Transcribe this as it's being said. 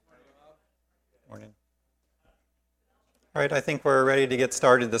Morning. All right, I think we're ready to get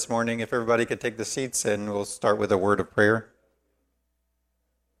started this morning. If everybody could take the seats, and we'll start with a word of prayer.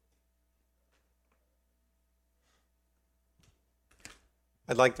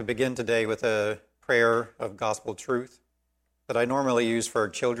 I'd like to begin today with a prayer of gospel truth that I normally use for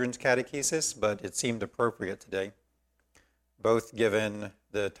children's catechesis, but it seemed appropriate today, both given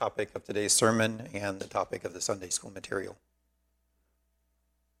the topic of today's sermon and the topic of the Sunday school material.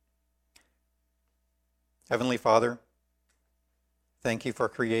 Heavenly Father, thank you for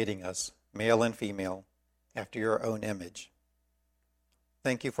creating us, male and female, after your own image.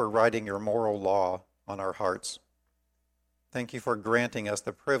 Thank you for writing your moral law on our hearts. Thank you for granting us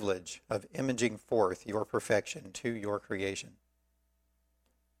the privilege of imaging forth your perfection to your creation.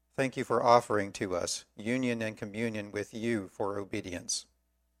 Thank you for offering to us union and communion with you for obedience.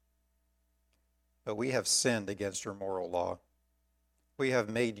 But we have sinned against your moral law. We have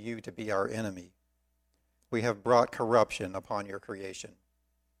made you to be our enemy. We have brought corruption upon your creation.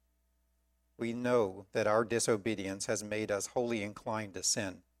 We know that our disobedience has made us wholly inclined to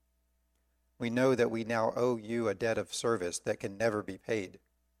sin. We know that we now owe you a debt of service that can never be paid,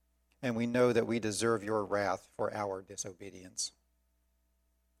 and we know that we deserve your wrath for our disobedience.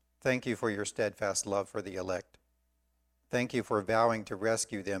 Thank you for your steadfast love for the elect. Thank you for vowing to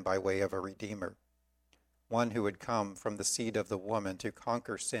rescue them by way of a Redeemer, one who would come from the seed of the woman to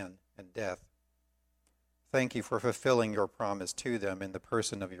conquer sin and death. Thank you for fulfilling your promise to them in the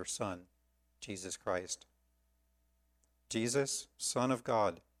person of your Son, Jesus Christ. Jesus, Son of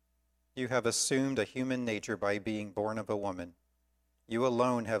God, you have assumed a human nature by being born of a woman. You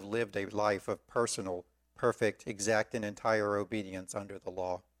alone have lived a life of personal, perfect, exact, and entire obedience under the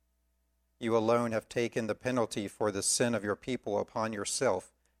law. You alone have taken the penalty for the sin of your people upon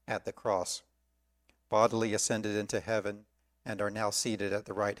yourself at the cross, bodily ascended into heaven, and are now seated at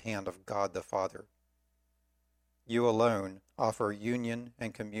the right hand of God the Father. You alone offer union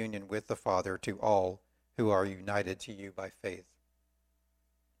and communion with the Father to all who are united to you by faith.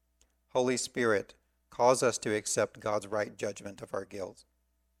 Holy Spirit, cause us to accept God's right judgment of our guilt.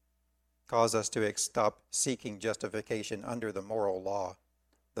 Cause us to stop seeking justification under the moral law,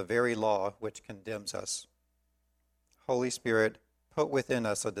 the very law which condemns us. Holy Spirit, put within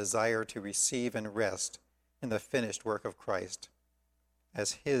us a desire to receive and rest in the finished work of Christ,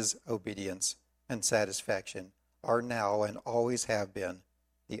 as his obedience and satisfaction are now and always have been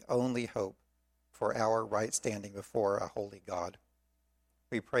the only hope for our right standing before a holy God.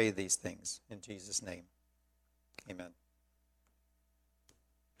 We pray these things in Jesus' name. Amen.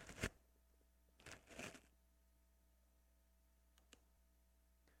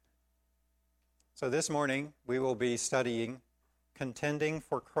 So this morning we will be studying Contending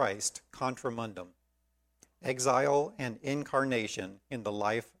for Christ Contra Mundum, Exile and Incarnation in the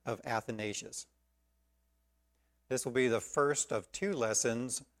Life of Athanasius. This will be the first of two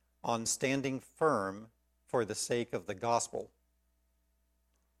lessons on standing firm for the sake of the gospel.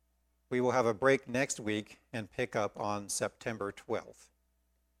 We will have a break next week and pick up on September 12th.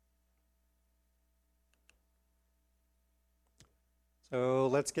 So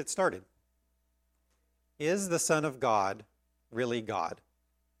let's get started. Is the Son of God really God?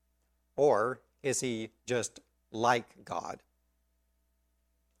 Or is he just like God?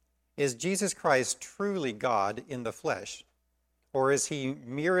 Is Jesus Christ truly God in the flesh, or is he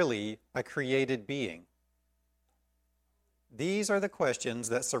merely a created being? These are the questions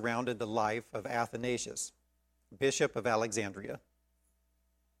that surrounded the life of Athanasius, Bishop of Alexandria.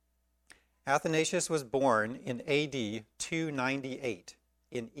 Athanasius was born in AD 298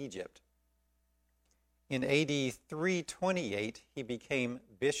 in Egypt. In AD 328, he became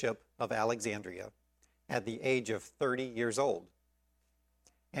Bishop of Alexandria at the age of 30 years old.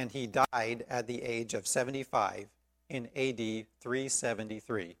 And he died at the age of 75 in AD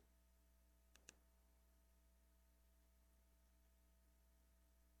 373.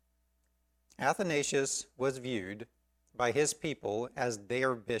 Athanasius was viewed by his people as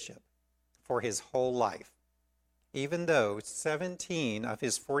their bishop for his whole life, even though 17 of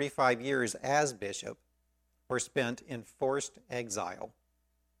his 45 years as bishop were spent in forced exile.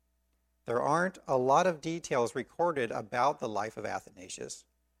 There aren't a lot of details recorded about the life of Athanasius,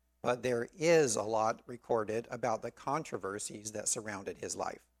 but there is a lot recorded about the controversies that surrounded his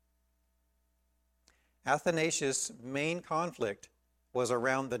life. Athanasius' main conflict was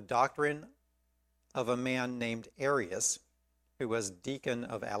around the doctrine of a man named Arius, who was deacon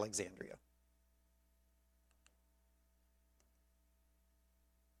of Alexandria.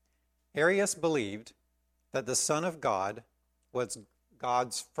 Arius believed that the Son of God was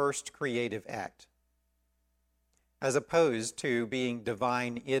God's first creative act. As opposed to being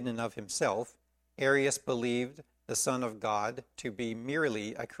divine in and of himself, Arius believed the Son of God to be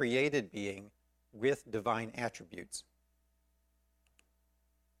merely a created being with divine attributes.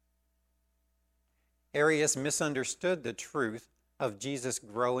 Arius misunderstood the truth of Jesus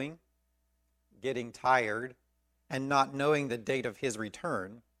growing, getting tired, and not knowing the date of his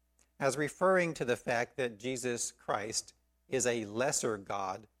return as referring to the fact that Jesus Christ is a lesser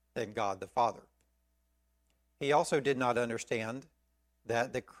God than God the Father. He also did not understand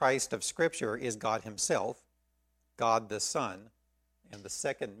that the Christ of Scripture is God himself, God the Son, and the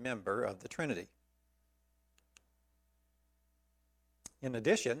second member of the Trinity. In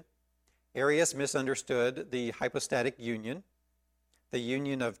addition, Arius misunderstood the hypostatic union, the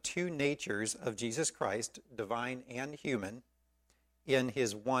union of two natures of Jesus Christ, divine and human, in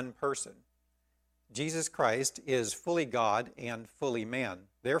his one person. Jesus Christ is fully God and fully man.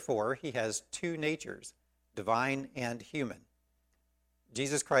 Therefore, he has two natures, divine and human.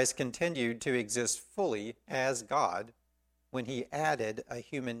 Jesus Christ continued to exist fully as God when he added a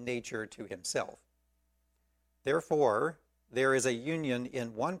human nature to himself. Therefore, there is a union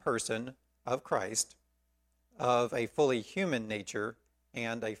in one person of Christ of a fully human nature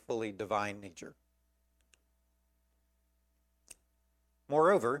and a fully divine nature.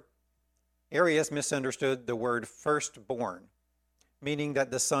 Moreover, Arius misunderstood the word firstborn, meaning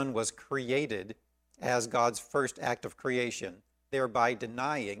that the Son was created as God's first act of creation, thereby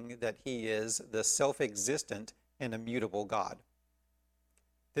denying that he is the self-existent and immutable God.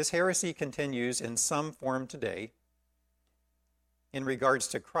 This heresy continues in some form today. In regards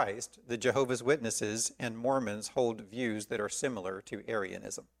to Christ, the Jehovah's Witnesses and Mormons hold views that are similar to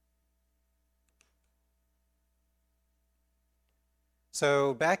Arianism.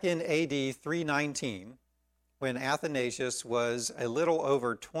 So back in AD 319, when Athanasius was a little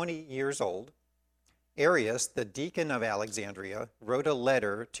over 20 years old, Arius, the deacon of Alexandria, wrote a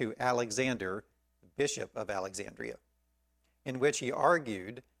letter to Alexander, bishop of Alexandria, in which he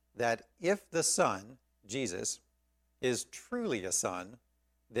argued that if the Son, Jesus, is truly a son,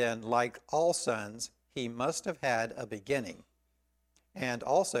 then like all sons, he must have had a beginning. And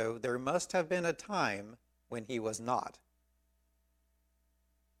also, there must have been a time when he was not.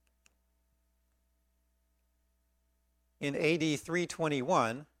 In AD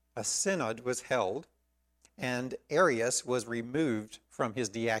 321, a synod was held, and Arius was removed from his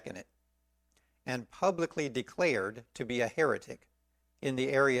diaconate and publicly declared to be a heretic in the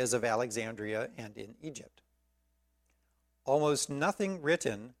areas of Alexandria and in Egypt. Almost nothing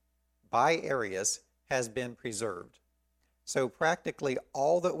written by Arius has been preserved. So practically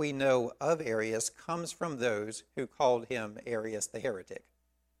all that we know of Arius comes from those who called him Arius the heretic.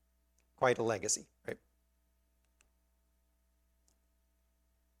 Quite a legacy, right?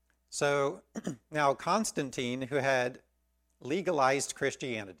 So now Constantine, who had legalized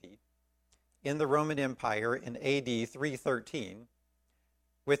Christianity in the Roman Empire in AD 313,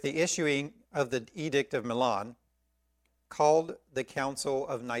 with the issuing of the Edict of Milan, called the Council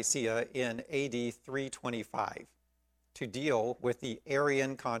of Nicaea in AD 325 to deal with the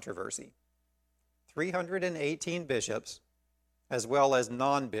Arian controversy. 318 bishops, as well as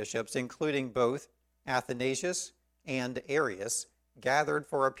non-bishops, including both Athanasius and Arius, gathered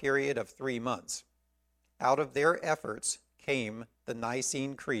for a period of 3 months. Out of their efforts came the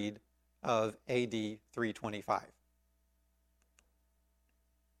Nicene Creed of AD 325.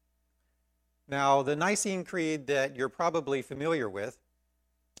 Now, the Nicene Creed that you're probably familiar with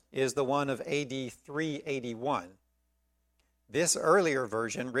is the one of AD 381. This earlier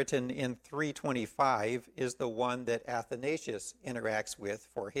version, written in 325, is the one that Athanasius interacts with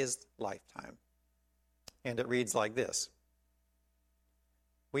for his lifetime. And it reads like this: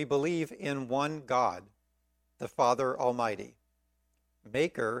 We believe in one God, the Father Almighty,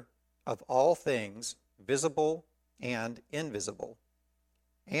 maker of all things visible and invisible,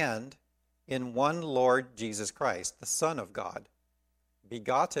 and in one Lord Jesus Christ, the Son of God,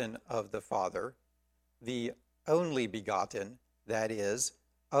 begotten of the Father, the only begotten, that is,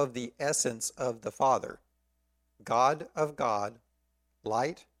 of the essence of the Father, God of God,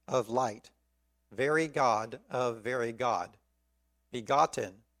 light of light, very God of very God,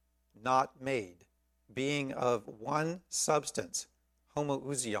 begotten, not made, being of one substance,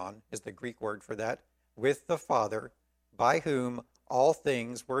 homoousion is the Greek word for that, with the Father, by whom all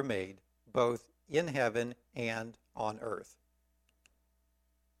things were made, both in heaven and on earth.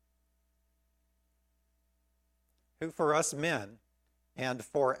 Who for us men and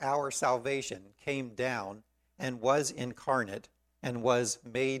for our salvation came down and was incarnate and was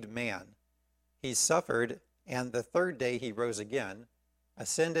made man. He suffered, and the third day he rose again,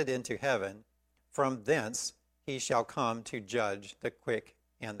 ascended into heaven. From thence he shall come to judge the quick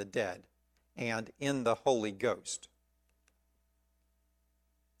and the dead. and in the Holy Ghost.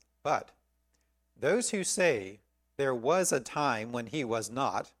 But those who say there was a time when he was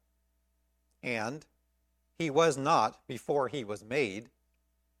not, and he was not before he was made,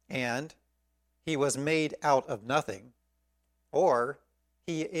 and he was made out of nothing, or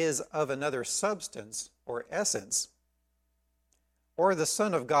he is of another substance or essence, or the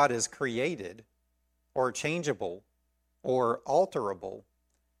Son of God is created, or changeable, or alterable,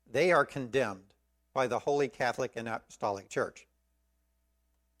 they are condemned by the Holy Catholic and Apostolic Church,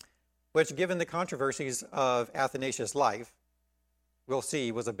 which, given the controversies of Athanasius' life, we'll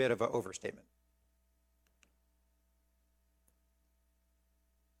see was a bit of an overstatement.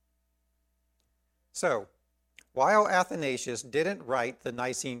 So, while Athanasius didn't write the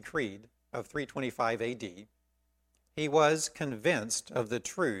Nicene Creed of 325 AD, he was convinced of the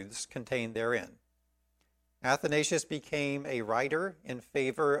truths contained therein. Athanasius became a writer in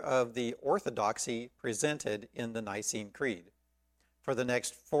favor of the orthodoxy presented in the Nicene Creed for the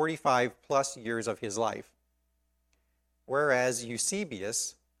next 45 plus years of his life, whereas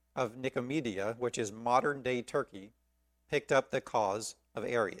Eusebius of Nicomedia, which is modern-day Turkey, picked up the cause of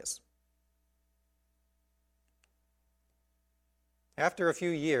Arius. After a few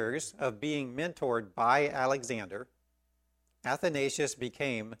years of being mentored by Alexander, Athanasius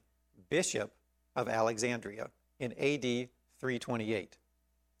became Bishop of Alexandria in AD 328.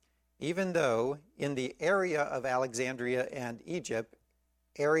 Even though in the area of Alexandria and Egypt,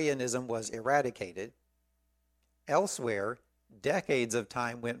 Arianism was eradicated, elsewhere, decades of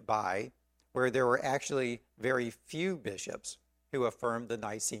time went by where there were actually very few bishops who affirmed the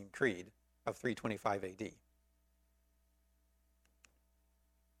Nicene Creed of 325 AD.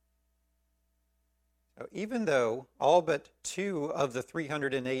 So even though all but 2 of the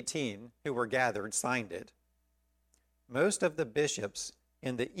 318 who were gathered signed it, most of the bishops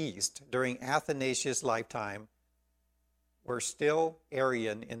in the East during Athanasius' lifetime were still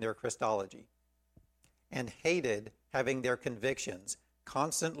Arian in their Christology and hated having their convictions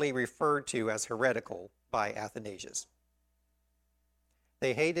constantly referred to as heretical by Athanasius.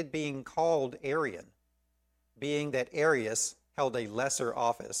 They hated being called Arian, being that Arius held a lesser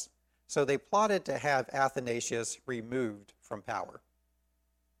office, so they plotted to have Athanasius removed from power.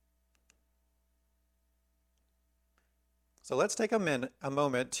 So let's take a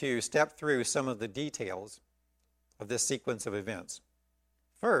moment to step through some of the details of this sequence of events.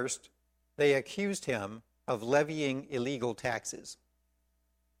 First, they accused him of levying illegal taxes.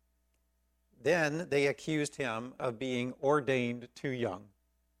 Then they accused him of being ordained too young.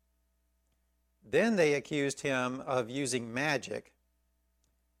 Then they accused him of using magic.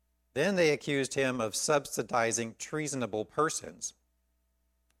 Then they accused him of subsidizing treasonable persons.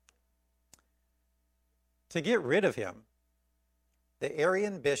 To get rid of him, the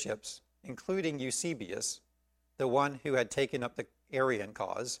Arian bishops, including Eusebius, the one who had taken up the Arian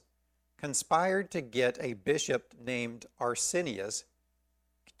cause, conspired to get a bishop named Arsenius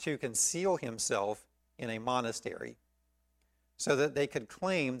to conceal himself in a monastery so that they could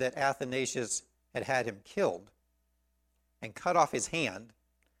claim that Athanasius had had him killed and cut off his hand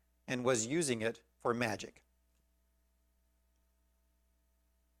and was using it for magic.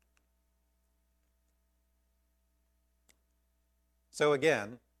 So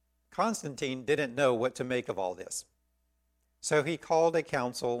again, Constantine didn't know what to make of all this. So he called a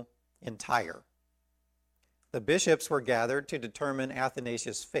council in Tyre. The bishops were gathered to determine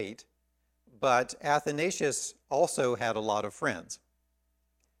Athanasius' fate, but Athanasius also had a lot of friends,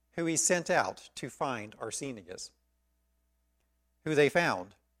 who he sent out to find Arsenius, who they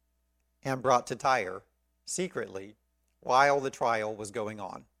found and brought to Tyre secretly while the trial was going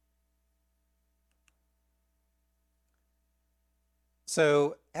on.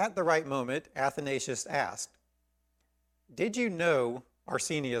 So at the right moment, Athanasius asked, "Did you know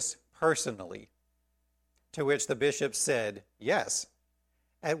Arsenius personally?" To which the bishop said, "Yes."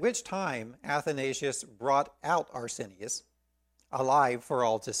 At which time Athanasius brought out Arsenius, alive for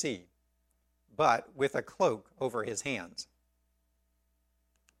all to see, but with a cloak over his hands.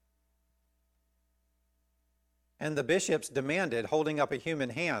 And the bishops demanded, holding up a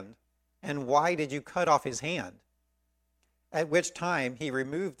human hand, "And why did you cut off his hand?" At which time he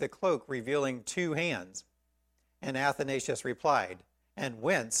removed the cloak, revealing 2 hands. And Athanasius replied, "And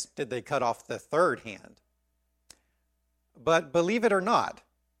whence did they cut off the 3rd hand?" But believe it or not,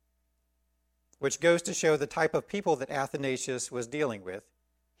 which goes to show the type of people that Athanasius was dealing with,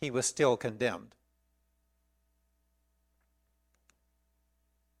 he was still condemned.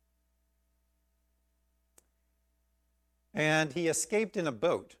 And he escaped in a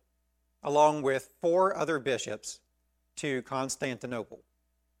boat, along with 4 other bishops, to Constantinople,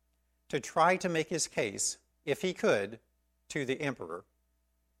 to try to make his case, if he could, to the emperor.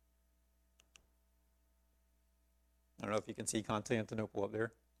 I don't know if you can see Constantinople up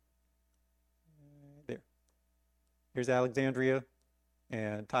there. There. Here's Alexandria,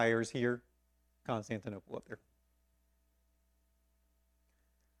 and Tyre's here, Constantinople up there.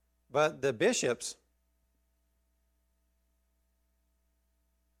 But the bishops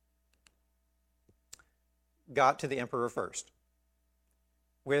got to the emperor first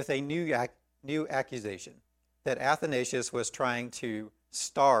with a new accusation that Athanasius was trying to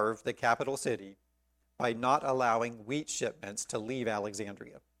starve the capital city by not allowing wheat shipments to leave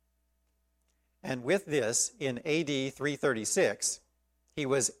Alexandria. And with this, in AD 336, he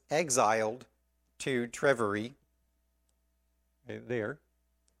was exiled to Treveri, there,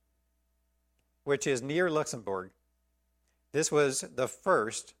 which is near Luxembourg. This was the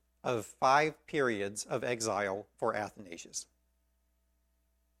first of 5 periods of exile for Athanasius.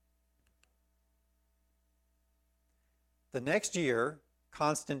 The next year,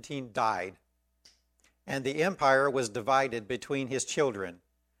 Constantine died, and the empire was divided between his children,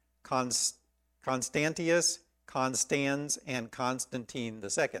 Constantius, Constans, and Constantine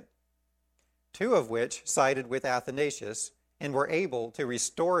II, 2 of which sided with Athanasius and were able to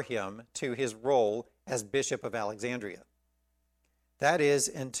restore him to his role as Bishop of Alexandria. That is,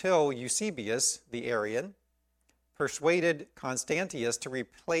 until Eusebius, the Arian, persuaded Constantius to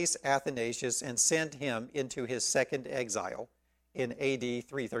replace Athanasius and send him into his second exile in AD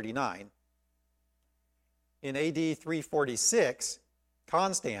 339. In AD 346,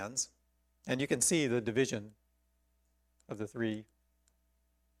 Constans, and you can see the division of the three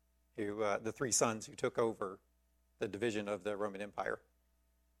sons who took over the division of the Roman Empire.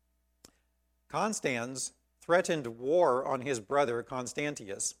 Constans threatened war on his brother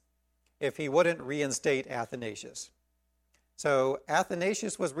Constantius if he wouldn't reinstate Athanasius. So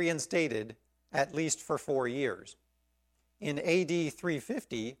Athanasius was reinstated at least for 4 years. In AD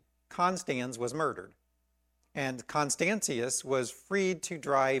 350, Constans was murdered, and Constantius was freed to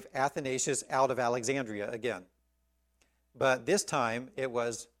drive Athanasius out of Alexandria again. But this time it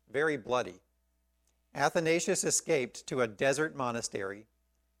was very bloody. Athanasius escaped to a desert monastery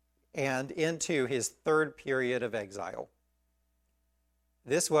and into his 3rd period of exile.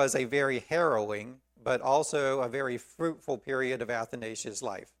 This was a very harrowing, but also a very fruitful period of Athanasius'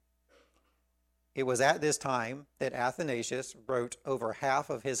 life. It was at this time that Athanasius wrote over half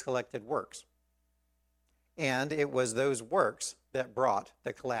of his collected works, and it was those works that brought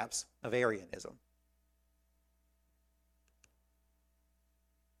the collapse of Arianism.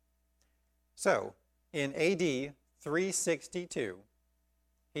 So, in AD 362,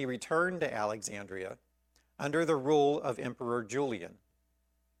 he returned to Alexandria under the rule of Emperor Julian,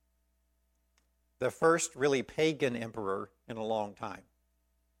 the first really pagan emperor in a long time.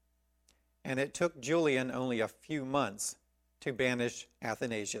 And it took Julian only a few months to banish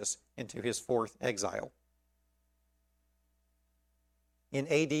Athanasius into his 4th exile. In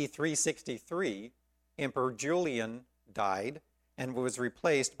AD 363, Emperor Julian died and was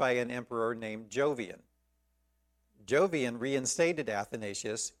replaced by an emperor named Jovian. Jovian reinstated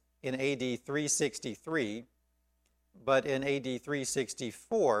Athanasius in AD 363, but in AD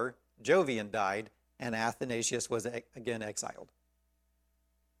 364, Jovian died and Athanasius was again exiled.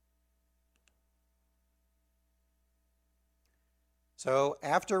 So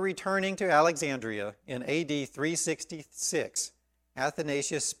after returning to Alexandria in AD 366,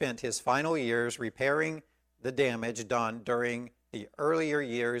 Athanasius spent his final years repairing the damage done during the earlier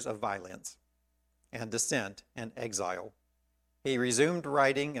years of violence and dissent and exile. He resumed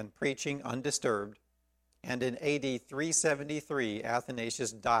writing and preaching undisturbed, and in AD 373,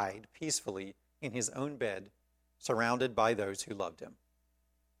 Athanasius died peacefully in his own bed, surrounded by those who loved him.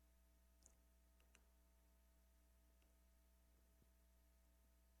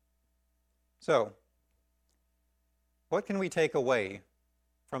 So, what can we take away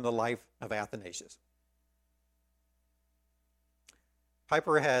from the life of Athanasius?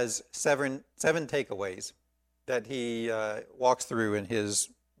 Piper has seven takeaways that he walks through in his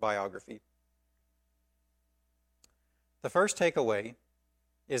biography. The first takeaway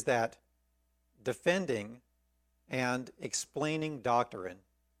is that defending and explaining doctrine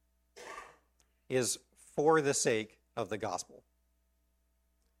is for the sake of the gospel.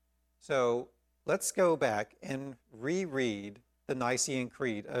 So let's go back and reread the Nicene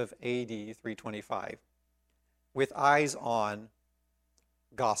Creed of AD 325 with eyes on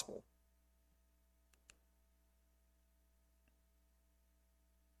gospel.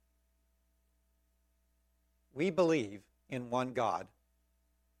 We believe in one God,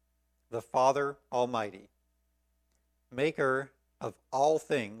 the Father Almighty, maker of all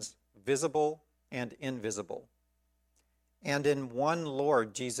things visible and invisible, and in one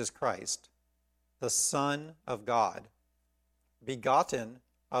Lord Jesus Christ, the Son of God, begotten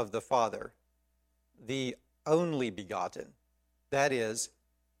of the Father, the only begotten, that is,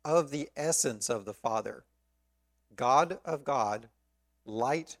 of the essence of the Father, God of God,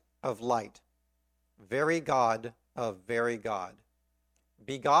 light of light, very God of very God,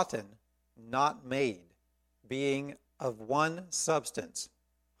 begotten, not made, being of one substance,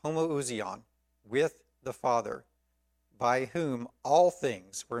 homoousion, with the Father, by whom all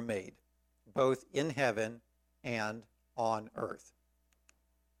things were made, both in heaven and on earth.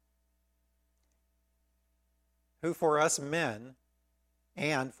 Who for us men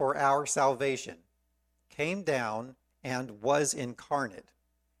and for our salvation came down and was incarnate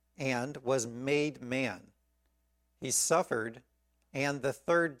and was made man. He suffered, and the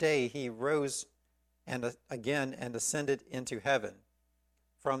third day he rose and again and ascended into heaven.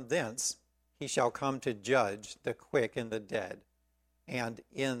 From thence he shall come to judge the quick and the dead, and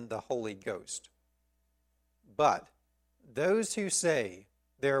in the Holy Ghost. But those who say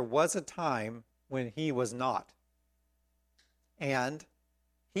there was a time when he was not, and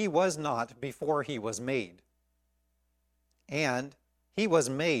he was not before he was made, and he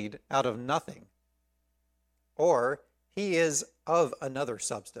was made out of nothing, or he is of another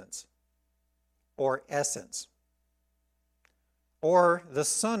substance, or essence, or the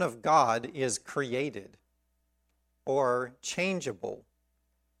Son of God is created, or changeable,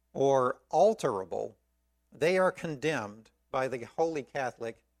 or alterable, they are condemned by the Holy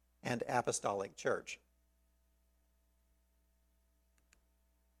Catholic and Apostolic Church.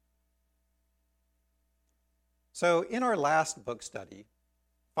 So in our last book study,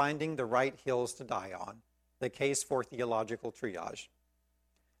 Finding the Right Hills to Die On, the case for theological triage,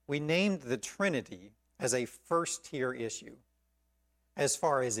 we named the Trinity as a first-tier issue as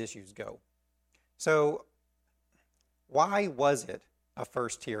far as issues go. So why was it a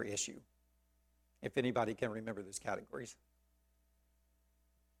first-tier issue, if anybody can remember those categories?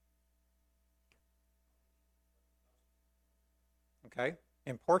 Okay,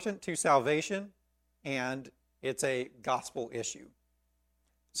 important to salvation, and it's a gospel issue.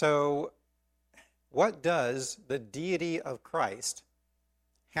 So what does the deity of Christ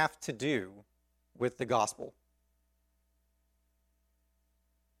have to do with the gospel?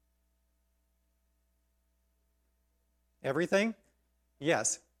 Everything?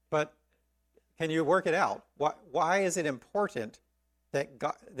 Yes, but can you work it out? Why is it important that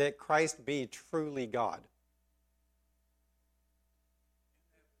that Christ be truly God?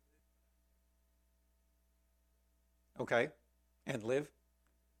 Okay, and live?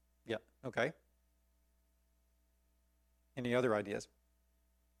 Yeah, okay. Any other ideas?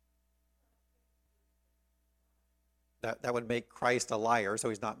 That would make Christ a liar, so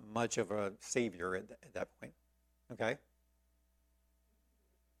he's not much of a savior at that point. Okay.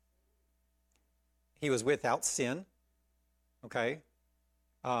 He was without sin. Okay.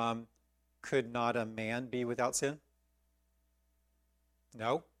 Could not a man be without sin?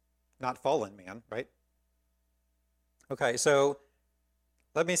 No, not fallen man, right? Okay, so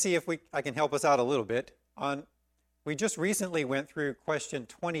let me see if I can help us out a little bit. We just recently went through question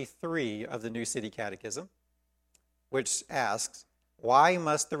 23 of the New City Catechism, which asks, why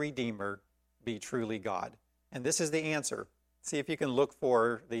must the Redeemer be truly God? And this is the answer. See if you can look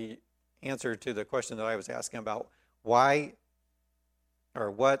for the answer to the question that I was asking about why or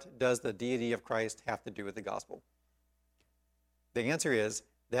what does the deity of Christ have to do with the gospel? The answer is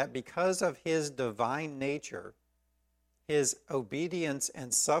that because of his divine nature, his obedience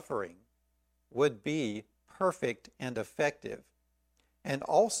and suffering would be perfect and effective, and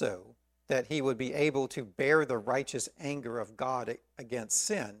also that he would be able to bear the righteous anger of God against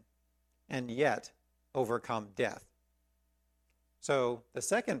sin and yet overcome death. So the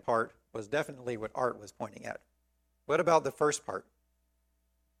second part was definitely what Art was pointing at. What about the first part?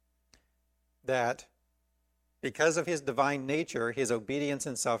 That because of his divine nature, his obedience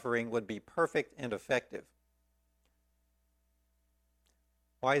and suffering would be perfect and effective.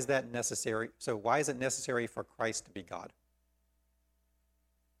 Why is that necessary? So why is it necessary for Christ to be God?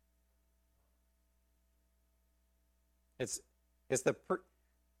 His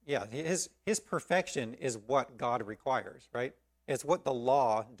perfection is what God requires, right? It's what the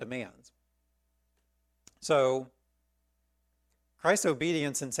law demands. So Christ's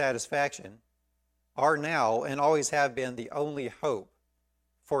obedience and satisfaction are now and always have been the only hope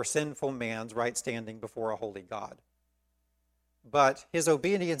for sinful man's right standing before a holy God. But his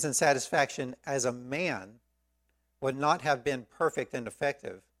obedience and satisfaction as a man would not have been perfect and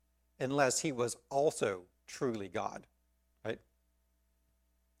effective unless he was also truly God, right?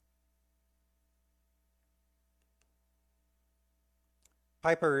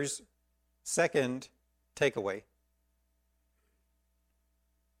 Piper's second takeaway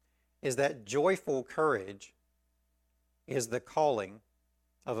is that joyful courage is the calling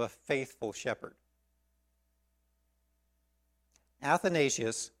of a faithful shepherd.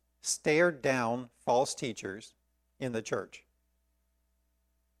 Athanasius stared down false teachers in the church.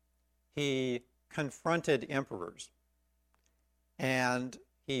 He confronted emperors, and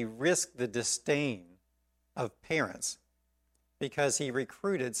he risked the disdain of parents because he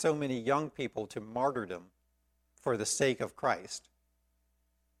recruited so many young people to martyrdom for the sake of Christ.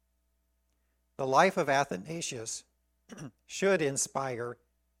 The life of Athanasius should inspire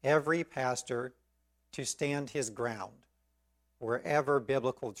every pastor to stand his ground wherever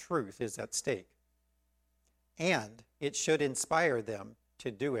biblical truth is at stake. And it should inspire them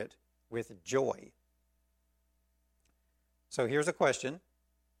to do it with joy. So here's a question.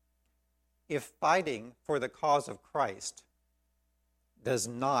 If fighting for the cause of Christ does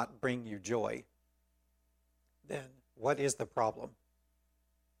not bring you joy, then what is the problem?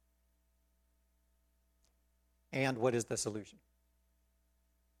 And what is the solution?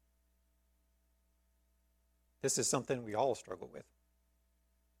 This is something we all struggle with.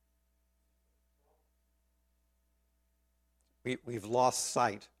 We've lost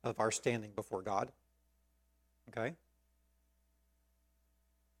sight of our standing before God. Okay?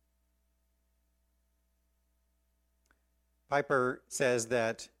 Piper says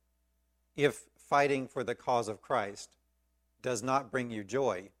that if fighting for the cause of Christ does not bring you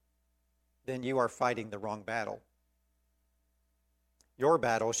joy, then you are fighting the wrong battle. Your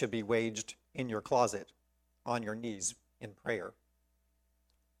battle should be waged in your closet, on your knees in prayer,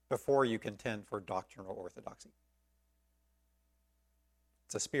 before you contend for doctrinal orthodoxy.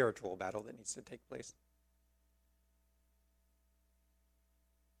 It's a spiritual battle that needs to take place.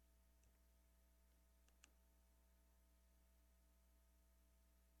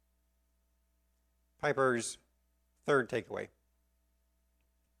 Piper's third takeaway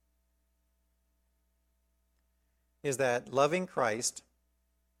is that loving Christ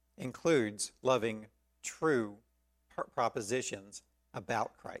includes loving true propositions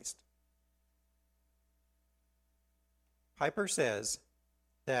about Christ. Piper says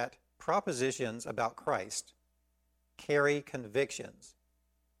that propositions about Christ carry convictions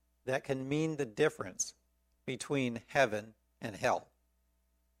that can mean the difference between heaven and hell.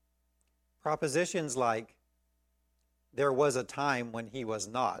 Propositions like, there was a time when he was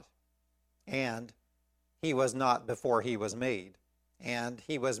not, and he was not before he was made, and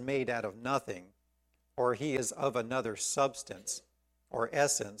he was made out of nothing, or he is of another substance or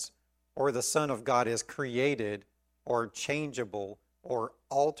essence, or the Son of God is created or changeable or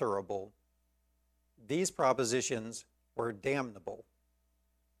alterable. These propositions were damnable,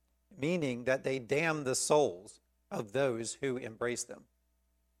 meaning that they damn the souls of those who embrace them.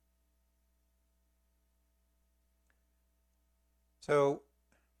 So,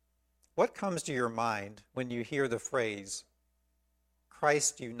 what comes to your mind when you hear the phrase,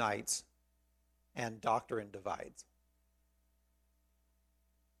 Christ unites and doctrine divides?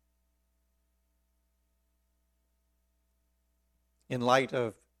 In light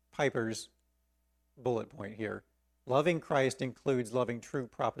of Piper's bullet point here, loving Christ includes loving true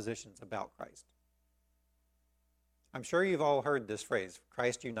propositions about Christ. I'm sure you've all heard this phrase,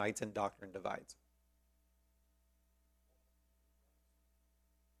 Christ unites and doctrine divides.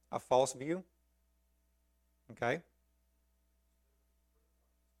 A false view? Okay.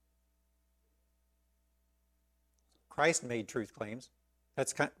 Christ made truth claims.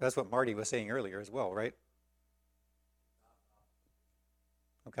 That's what Marty was saying earlier as well, right?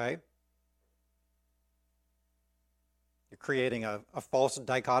 Okay. You're creating a false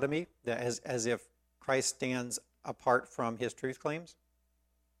dichotomy that as if Christ stands apart from his truth claims.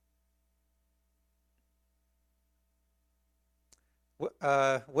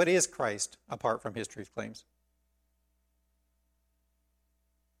 What is Christ apart from his truth claims?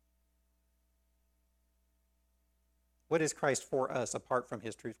 What is Christ for us apart from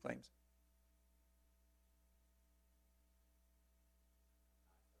his truth claims?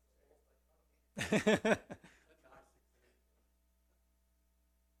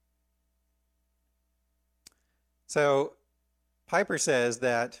 So, Piper says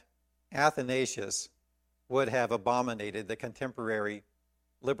that Athanasius would have abominated the contemporary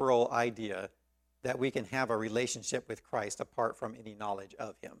liberal idea that we can have a relationship with Christ apart from any knowledge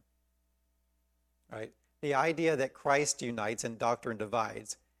of him. Right? The idea that Christ unites and doctrine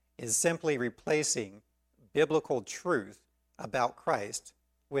divides is simply replacing biblical truth about Christ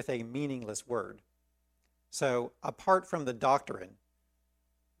with a meaningless word. So, apart from the doctrine,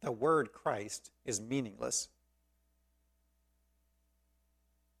 the word Christ is meaningless.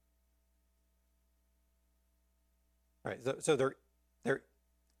 Right. So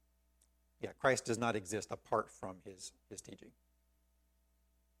yeah, Christ does not exist apart from his teaching.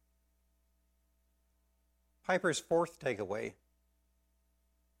 Piper's fourth takeaway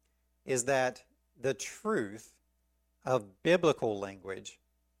is that the truth of biblical language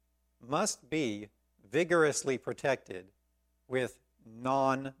must be vigorously protected with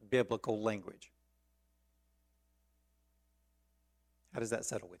non-biblical language. How does that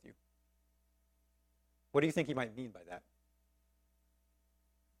settle with you? What do you think he might mean by that?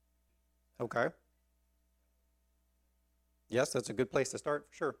 Okay. Yes, that's a good place to start,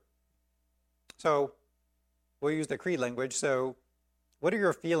 for sure. So, we'll use the creed language. So, what are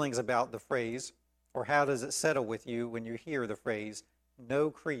your feelings about the phrase, or how does it settle with you when you hear the phrase, no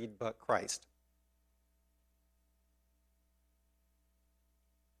creed but Christ?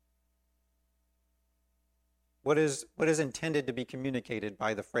 What is intended to be communicated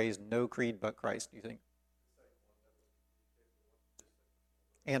by the phrase, no creed but Christ, do you think?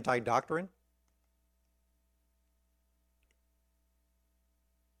 Anti-doctrine?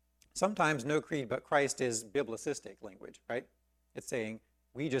 Sometimes no creed but Christ is biblicistic language, right? It's saying,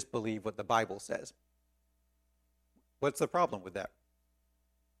 we just believe what the Bible says. What's the problem with that?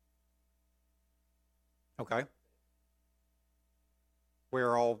 Okay.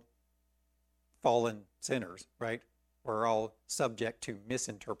 We're all fallen sinners, right? We're all subject to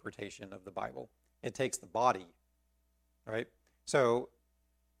misinterpretation of the Bible. It takes the body, right? So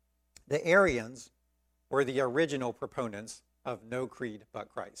the Arians were the original proponents of no creed but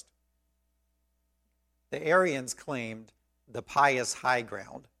Christ. The Arians claimed the pious high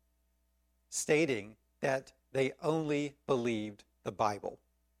ground, stating that they only believed the Bible.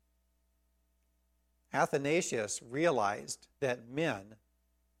 Athanasius realized that men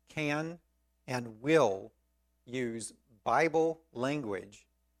can and will use Bible language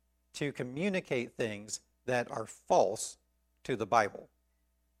to communicate things that are false to the Bible.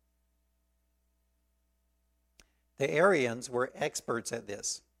 The Arians were experts at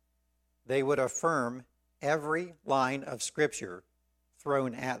this. They would affirm every line of Scripture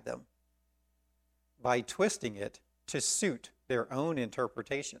thrown at them by twisting it to suit their own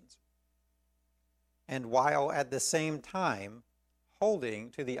interpretations, and while at the same time holding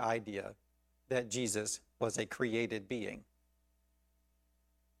to the idea that Jesus was a created being.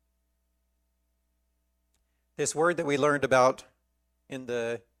 This word that we learned about in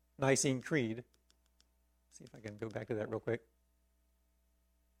the Nicene Creed, see if I can go back to that real quick.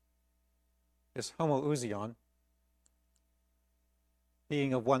 This homoousion,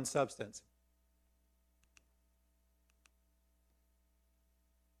 being of one substance.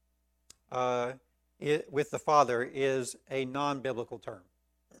 With the Father is a non-biblical term.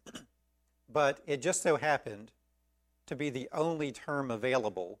 But it just so happened to be the only term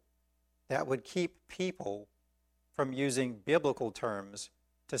available that would keep people from using biblical terms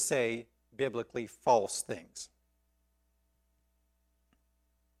to say biblically false things.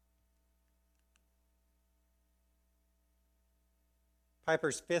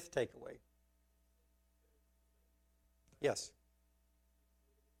 Piper's fifth takeaway. Yes.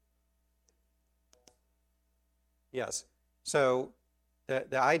 Yes. So the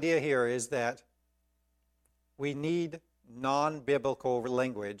idea here is that we need non-biblical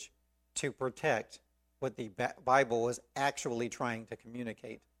language to protect what the Bible is actually trying to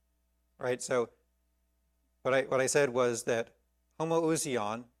communicate. Right? So what I said was that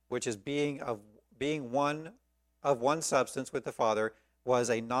homoousion, which is being one of one substance with the Father, was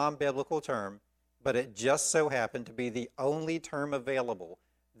a non-biblical term, but it just so happened to be the only term available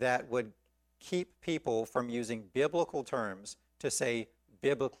that would keep people from using biblical terms to say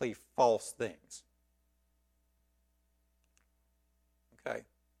biblically false things. Okay.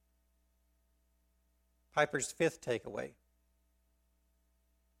 Piper's fifth takeaway.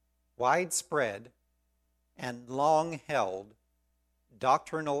 Widespread and long-held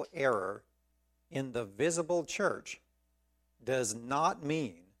doctrinal error in the visible church does not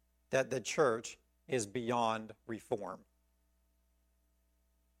mean that the church is beyond reform.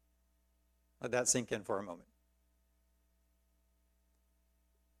 Let that sink in for a moment.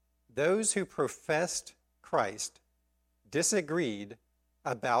 Those who professed Christ disagreed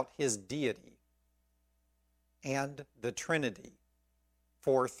about his deity and the Trinity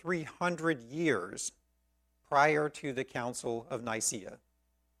for 300 years prior to the Council of Nicaea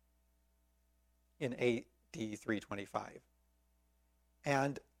in AD 325.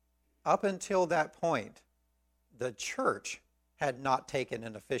 And up until that point, the church had not taken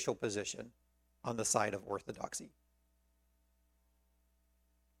an official position on the side of orthodoxy.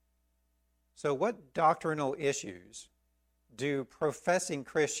 So what doctrinal issues do professing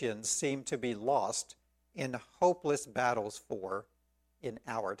Christians seem to be lost in hopeless battles for in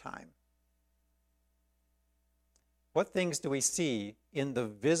our time? What things do we see in the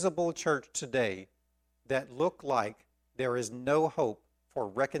visible church today that look like there is no hope for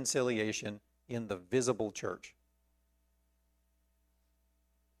reconciliation in the visible church?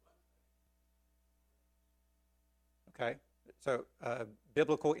 Okay, so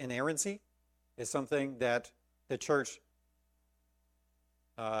biblical inerrancy is something that the church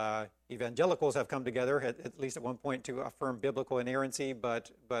evangelicals have come together, at least at one point, to affirm biblical inerrancy,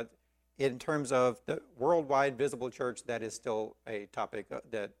 but in terms of the worldwide visible church, that is still a topic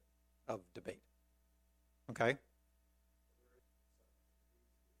of debate. Okay?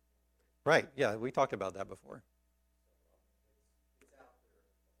 Right, yeah, we talked about that before.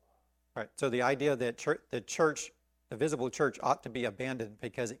 Right, so the idea that the visible church ought to be abandoned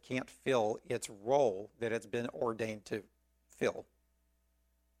because it can't fill its role that it's been ordained to fill.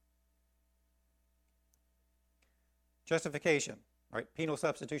 Justification, right? Penal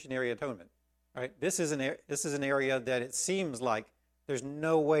substitutionary atonement, right? This is an area that it seems like there's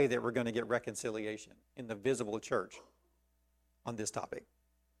no way that we're going to get reconciliation in the visible church on this topic.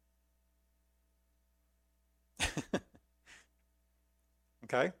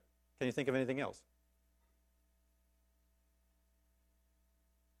 Okay? Can you think of anything else?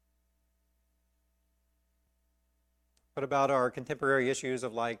 What about our contemporary issues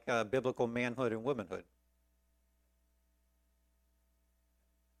of like biblical manhood and womanhood?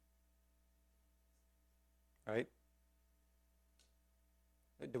 Right?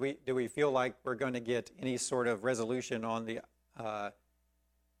 Do we feel like we're going to get any sort of resolution on the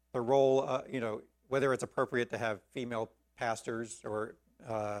role, whether it's appropriate to have female pastors or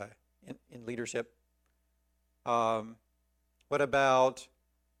in leadership? What about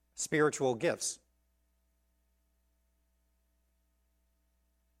spiritual gifts?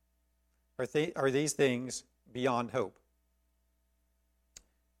 Are these things beyond hope?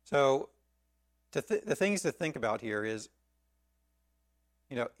 So the things to think about here is,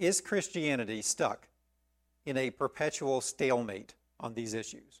 is Christianity stuck in a perpetual stalemate on these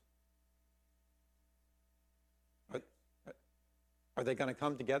issues? Are they going to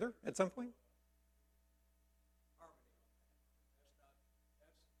come together at some point?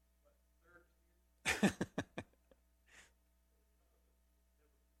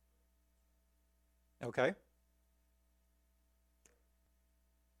 Okay.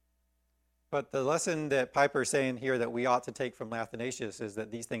 But the lesson that Piper's saying here that we ought to take from Athanasius is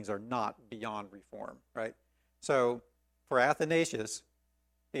that these things are not beyond reform, right? So for Athanasius,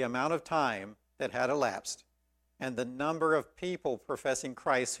 the amount of time that had elapsed and the number of people professing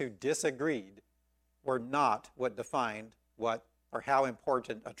Christ who disagreed were not what defined what or how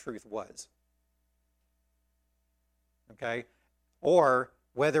important a truth was. Okay? Or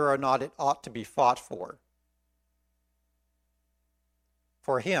whether or not it ought to be fought for.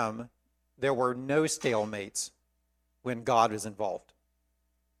 For him, there were no stalemates when God was involved.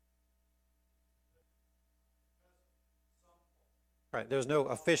 Right, there's no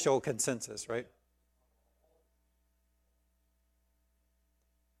official consensus, right?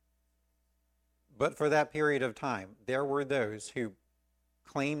 But for that period of time, there were those who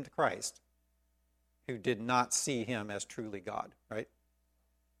claimed Christ who did not see him as truly God, right?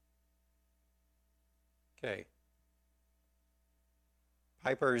 Okay.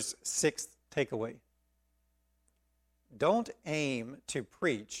 Piper's sixth takeaway. Don't aim to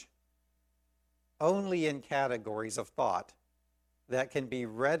preach only in categories of thought that can be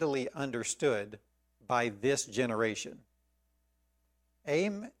readily understood by this generation.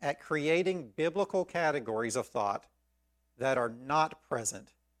 Aim at creating biblical categories of thought that are not present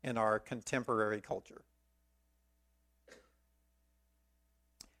in our contemporary culture.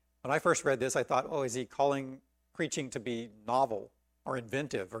 When I first read this, I thought, is he calling preaching to be novel or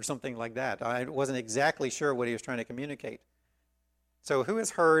inventive or something like that? I wasn't exactly sure what he was trying to communicate. So who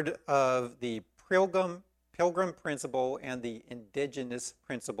has heard of the pilgrim principle and the indigenous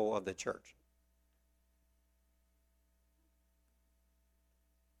principle of the church?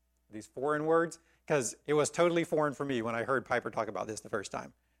 These foreign words? Because it was totally foreign for me when I heard Piper talk about this the first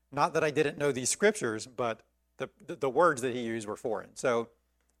time. Not that I didn't know these scriptures, but the words that he used were foreign. So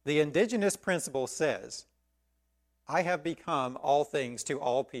the indigenous principle says, I have become all things to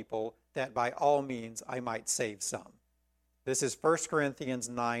all people, that by all means I might save some. This is 1 Corinthians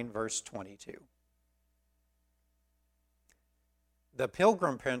 9, verse 22. The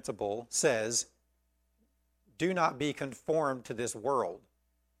pilgrim principle says, do not be conformed to this world,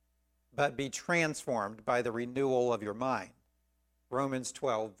 but be transformed by the renewal of your mind. Romans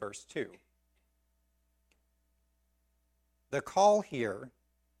 12, verse 2. The call here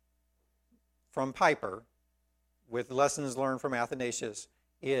from Piper, with lessons learned from Athanasius,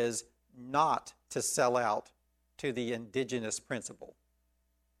 is not to sell out to the indigenous principle.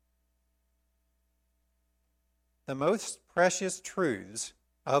 The most precious truths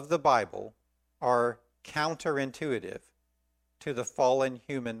of the Bible are counterintuitive to the fallen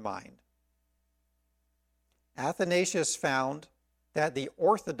human mind. Athanasius found that the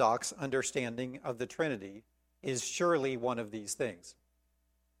orthodox understanding of the Trinity is surely one of these things.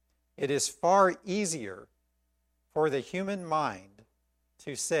 It is far easier for the human mind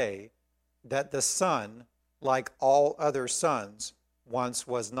to say that the Son, like all other sons, once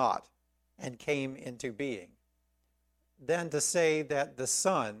was not and came into being, than to say that the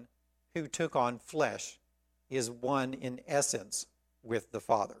Son who took on flesh is one in essence with the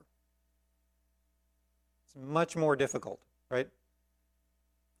Father. It's much more difficult, right?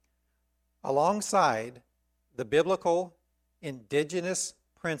 Alongside the biblical indigenous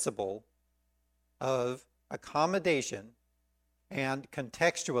principle of accommodation and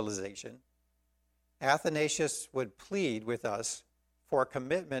contextualization, Athanasius would plead with us for a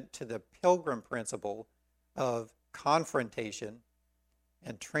commitment to the pilgrim principle of confrontation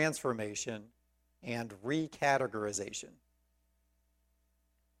and transformation and recategorization.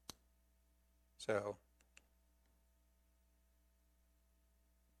 So,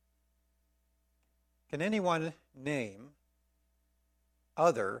 can anyone name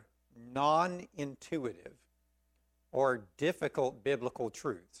other non-intuitive or difficult biblical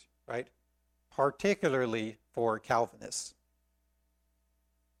truths, right? Particularly for Calvinists.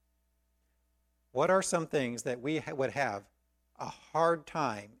 What are some things that we would have a hard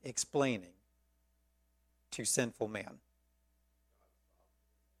time explaining to sinful man?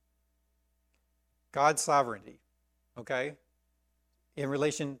 God's sovereignty, okay? In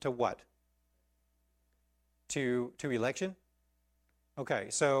relation to what? To election? Okay,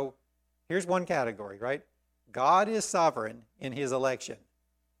 so here's one category, right? God is sovereign in his election,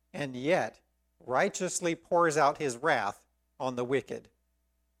 and yet righteously pours out his wrath on the wicked.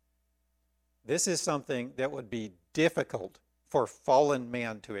 This is something that would be difficult for fallen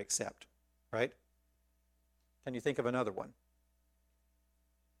man to accept, right? Can you think of another one?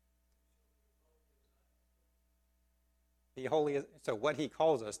 The holy, so what he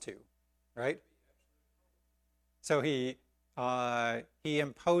calls us to, right? So he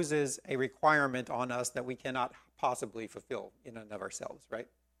imposes a requirement on us that we cannot possibly fulfill in and of ourselves, right?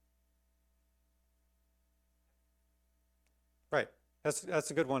 Right.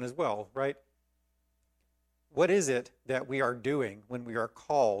 That's a good one as well, right? What is it that we are doing when we are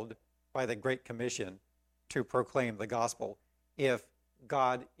called by the Great Commission to proclaim the gospel if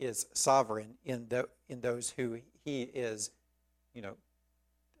God is sovereign in those who he is,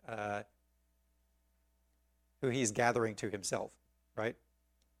 who he's gathering to himself, right?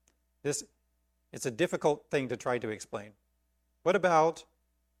 It's a difficult thing to try to explain. What about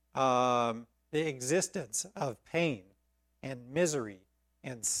the existence of pain and misery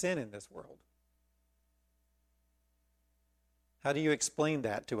and sin in this world? How do you explain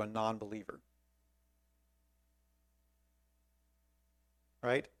that to a non-believer?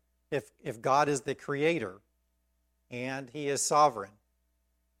 Right? If God is the creator and he is sovereign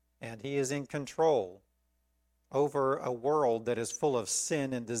and he is in control over a world that is full of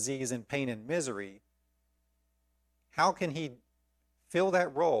sin and disease and pain and misery, how can he fill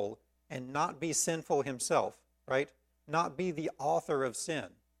that role and not be sinful himself, right? Not be the author of sin,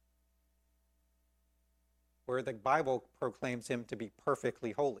 where the Bible proclaims him to be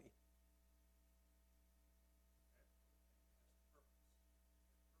perfectly holy?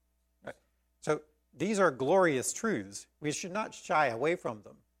 Right. So these are glorious truths. We should not shy away from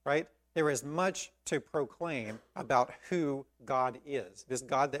them, right? There is much to proclaim about who God is, this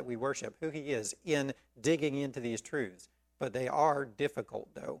God that we worship, who he is, in digging into these truths. But they are difficult,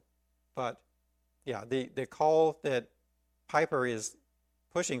 though. But, yeah, the call that Piper is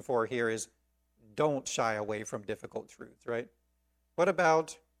pushing for here is don't shy away from difficult truths, right? What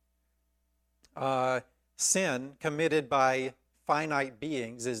about sin committed by finite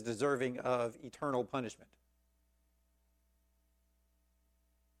beings is deserving of eternal punishment?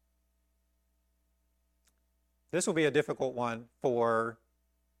 This will be a difficult one for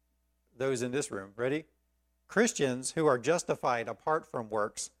those in this room. Ready? Christians who are justified apart from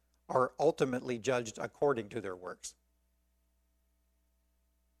works are ultimately judged according to their works.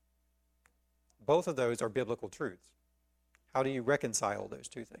 Both of those are biblical truths. How do you reconcile those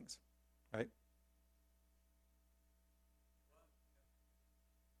two things, right?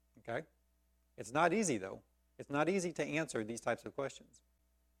 Okay? It's not easy, though. It's not easy to answer these types of questions.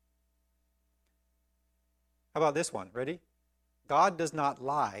 How about this one? Ready? God does not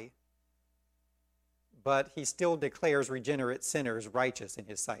lie, but he still declares regenerate sinners righteous in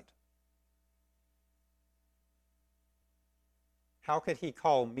his sight. How could he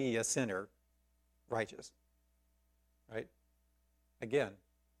call me a sinner righteous? Right? Again,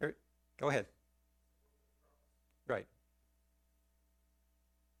 go ahead. Right.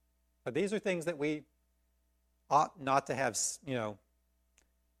 But these are things that we ought not to have, they're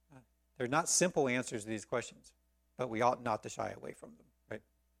not simple answers to these questions, but we ought not to shy away from them, right?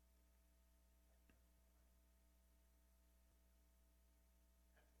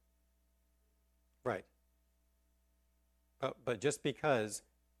 Right. But just because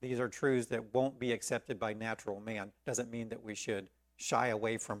these are truths that won't be accepted by natural man doesn't mean that we should shy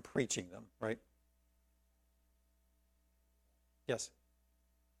away from preaching them, right? Yes.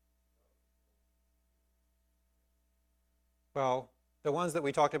 Well, the ones that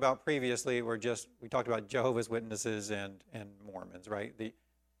we talked about previously were we talked about Jehovah's Witnesses and Mormons, right?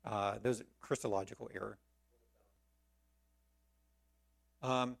 Those Christological error.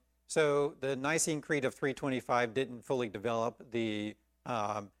 So the Nicene Creed of 325 didn't fully develop the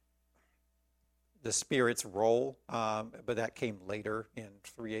Spirit's role, but that came later in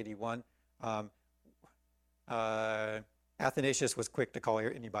 381. Athanasius was quick to call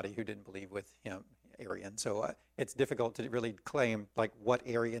anybody who didn't believe with him Arian. So it's difficult to really claim like what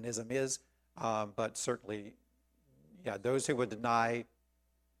Arianism is, but certainly, yeah, those who would deny.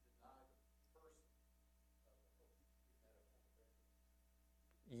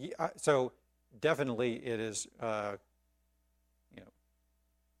 Yeah, so definitely it is,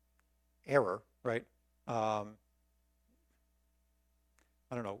 error, right? I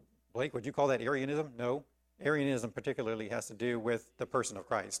don't know, Blake, would you call that Arianism? No. Arianism particularly has to do with the person of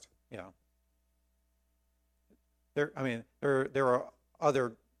Christ. Yeah. There are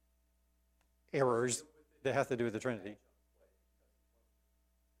other errors that have to do with the Trinity.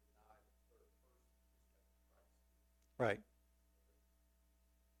 Right.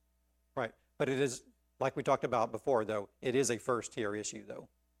 Right. But it is, like we talked about before, though, it is a first-tier issue, though,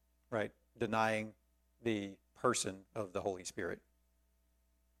 right? Denying the person of the Holy Spirit.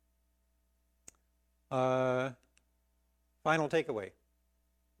 Final takeaway.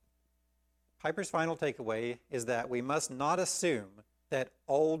 Piper's final takeaway is that we must not assume that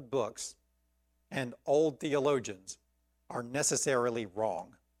old books and old theologians are necessarily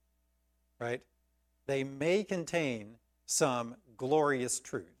wrong, right? They may contain some glorious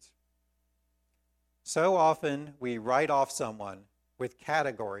truths. So often we write off someone with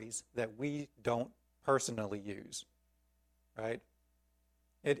categories that we don't personally use, right?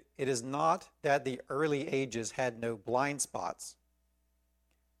 It is not that the early ages had no blind spots.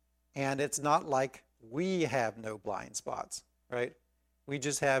 And it's not like we have no blind spots, right? We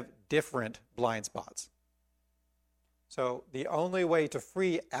just have different blind spots. So the only way to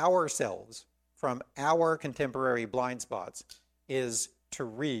free ourselves from our contemporary blind spots is to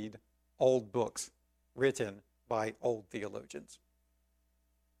read old books written by old theologians.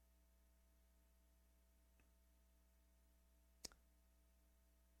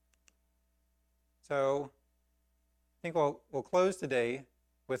 So I think we'll close today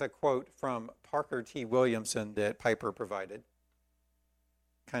with a quote from Parker T. Williamson that Piper provided.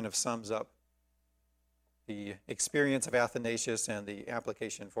 Kind of sums up the experience of Athanasius and the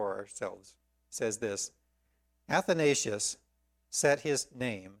application for ourselves. It says this: Athanasius set his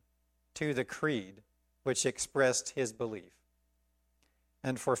name to the creed which expressed his belief.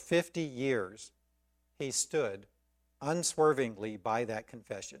 And for 50 years, he stood unswervingly by that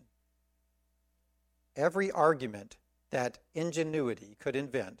confession. Every argument that ingenuity could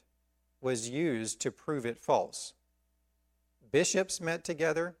invent was used to prove it false. Bishops met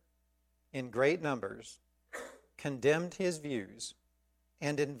together in great numbers, condemned his views,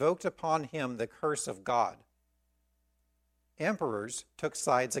 and invoked upon him the curse of God. Emperors took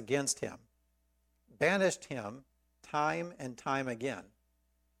sides against him, banished him time and time again,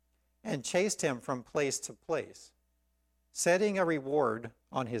 and chased him from place to place, setting a reward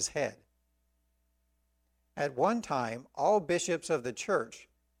on his head. At one time, all bishops of the church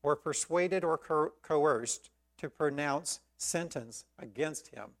were persuaded or coerced to pronounce sentence against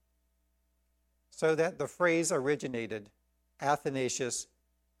him, so that the phrase originated, Athanasius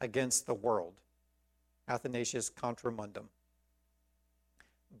against the world, Athanasius contra mundum.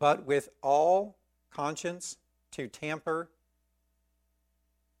 But with all conscience to tamper,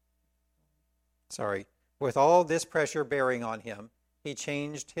 with all this pressure bearing on him, he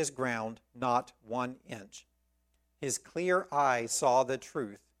changed his ground not 1 inch. His clear eye saw the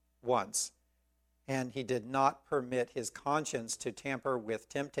truth once, and he did not permit his conscience to tamper with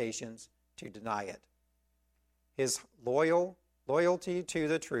temptations to deny it. His loyalty to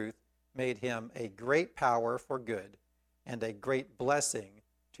the truth made him a great power for good and a great blessing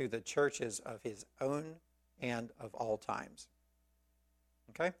to the churches of his own and of all times.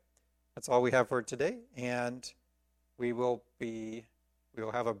 Okay? That's all we have for today, and we will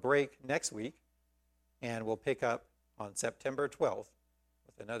have a break next week, and we'll pick up on September 12th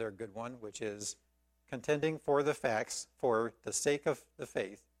with another good one, which is Contending for the Facts for the Sake of the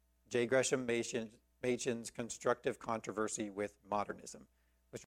Faith, J. Gresham Machen's Constructive Controversy with Modernism.